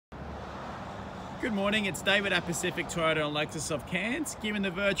Good morning, it's David at Pacific Toyota and Lexus of Cairns, giving the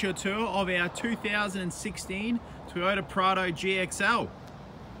virtual tour of our 2016 Toyota Prado GXL.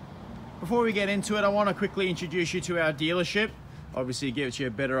 Before we get into it, I want to quickly introduce you to our dealership. Obviously, it gives you a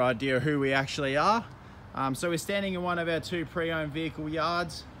better idea of who we actually are. So we're standing in one of our two pre-owned vehicle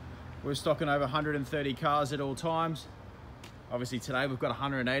yards. We're stocking over 130 cars at all times. Obviously today we've got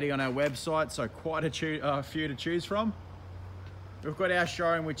 180 on our website, so quite a few to choose from. We've got our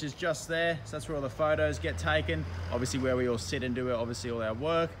showroom, which is just there, so that's where all the photos get taken. Obviously where we all sit and do obviously all our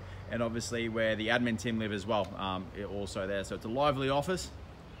work, and obviously where the admin team live as well, also there. So it's a lively office.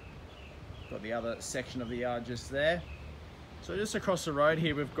 Got the other section of the yard just there. So just across the road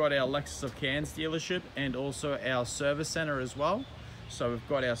here, we've got our Lexus of Cairns dealership and also our service center as well. So we've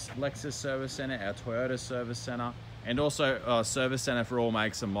got our Lexus service center, our Toyota service center, and also a service center for all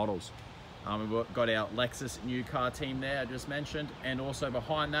makes and models. We've got our Lexus new car team there, I just mentioned, and also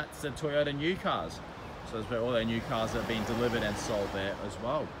behind that's the Toyota new cars. So that's where all their new cars have been delivered and sold there as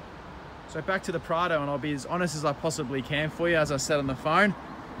well. So back to the Prado, and I'll be as honest as I possibly can for you, as I said on the phone.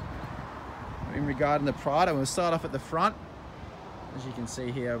 In regarding the Prado, we'll start off at the front. As you can see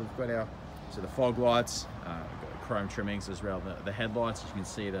here, we've got the fog lights, we've got chrome trimmings as well, the headlights. As you can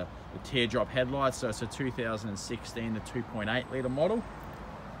see, the teardrop headlights. So it's a 2016, the 2.8 litre model.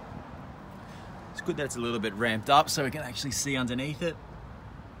 It's good that it's a little bit ramped up so we can actually see underneath it.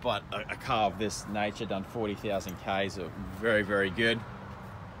 But a car of this nature done 40,000 Ks are very, very good.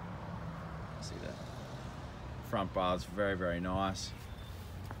 See that front bar's very, very nice.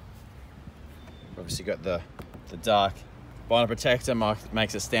 Obviously got the dark vinyl protector,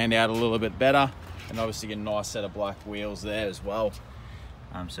 makes it stand out a little bit better, and obviously a nice set of black wheels there as well.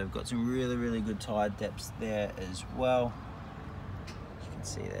 So we've got some really, really good tire depths there as well. As you can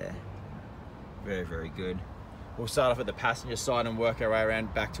see there. Very, very good. We'll start off at the passenger side and work our way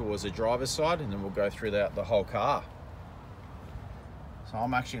around back towards the driver's side, and then we'll go through the whole car. So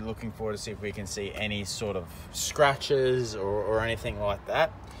I'm actually looking forward to see if we can see any sort of scratches or anything like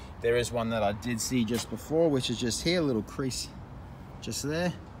that. There is one that I did see just before, which is just here, a little crease just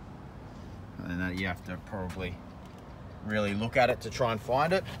there. And then you have to probably really look at it to try and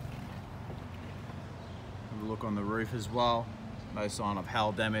find it. Have a look on the roof as well. No sign of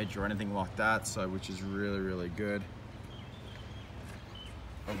hail damage or anything like that, so which is really, really good.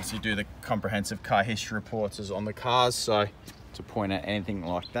 Obviously do the comprehensive car history reports as on the cars, so to point out anything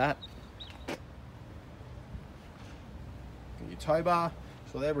like that. Got your tow bar.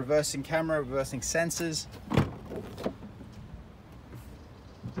 So they're reversing camera, reversing sensors.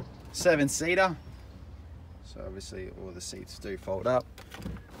 7-seater. So obviously all the seats do fold up.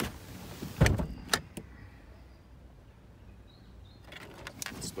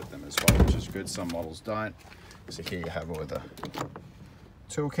 Split them as well, which is good. Some models don't. So here you have all the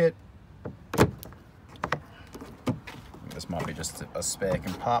toolkit. This might be just a spare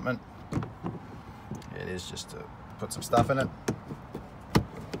compartment. It is just to put some stuff in it.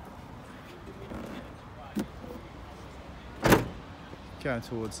 Going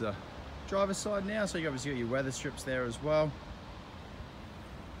towards the driver's side now, so you obviously got your weather strips there as well.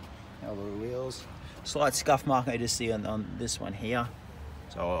 Our little wheels. Slight scuff mark I just see on this one here.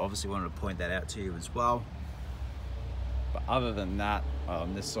 So I obviously wanted to point that out to you as well. But other than that,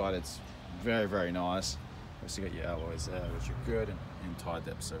 on this side it's very, very nice. Obviously got your alloys there, which are good, and tire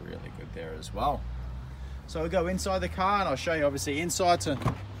depths are really good there as well. So we'll go inside the car and I'll show you obviously inside to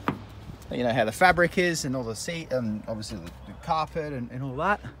you know how the fabric is and all the seat and obviously the carpet and all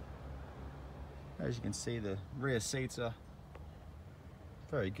that. As you can see, the rear seats are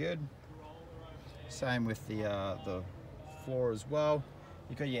very good. Same with the floor as well.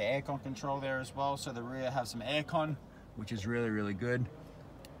 You've got your aircon control there as well, so the rear has some aircon, which is really, really good.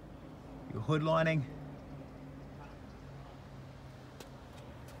 Your hood lining.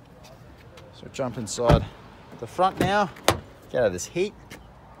 So jump inside the front now, get out of this heat.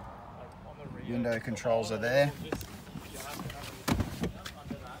 Window controls are there.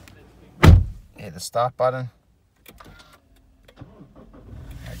 Hit the start button.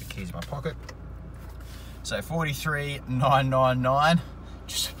 Have the keys in my pocket. So 43,999.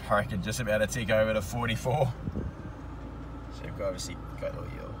 I reckon just about to tick over to 44. So you've obviously got all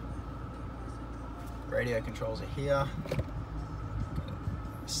your radio controls are here.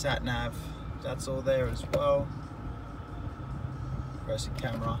 Sat nav, that's all there as well. Reversing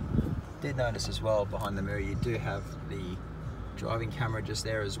camera. Did notice as well behind the mirror you do have the driving camera just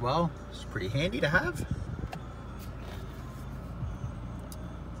there as well. It's pretty handy to have.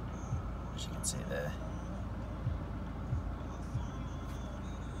 As you can see there.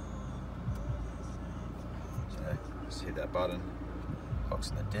 So just hit that button,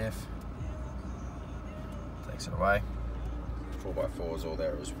 locks in the diff. takes it away. 4x4 is all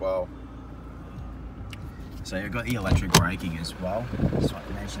there as well. So you've got the electric braking as well. Just want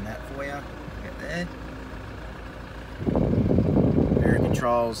to mention that for you. Get there. Rear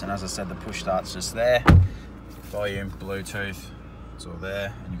controls, and as I said, the push start's just there. Volume, Bluetooth, it's all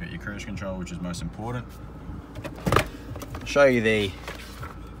there. And you've got your cruise control, which is most important. I'll show you the,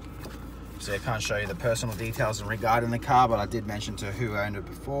 so I can't show you the personal details regarding the car, but I did mention to who owned it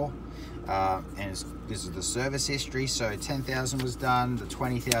before. And this is the service history. So 10,000 was done, the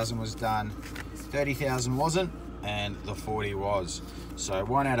 20,000 was done, 30,000 wasn't, and the 40 was. So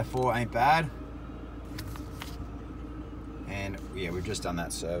 1 out of 4 ain't bad. And yeah, we've just done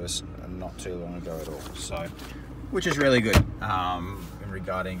that service not too long ago at all. So, which is really good. In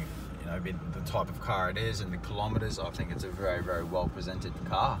regarding, you know, the type of car it is and the kilometers, I think it's a very, very well presented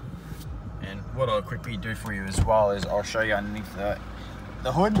car. And what I'll quickly do for you as well is I'll show you underneath the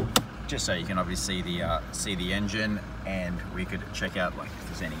hood, just so you can obviously see the engine, and we could check out like if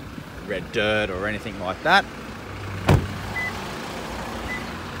there's any red dirt or anything like that.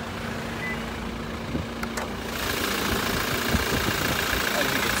 As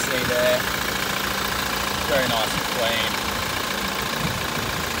you can see there, very nice and clean.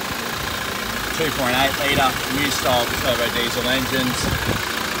 2.8 litre new style turbo diesel engines.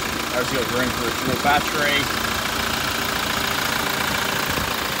 Obviously got room for a dual battery.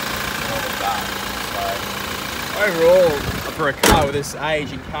 All of that. So overall, for a car with this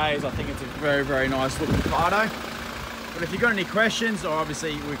age and Ks, I think it's a very, very nice looking Prado. But if you've got any questions, or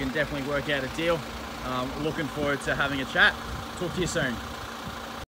obviously we can definitely work out a deal. Looking forward to having a chat. Talk to you soon.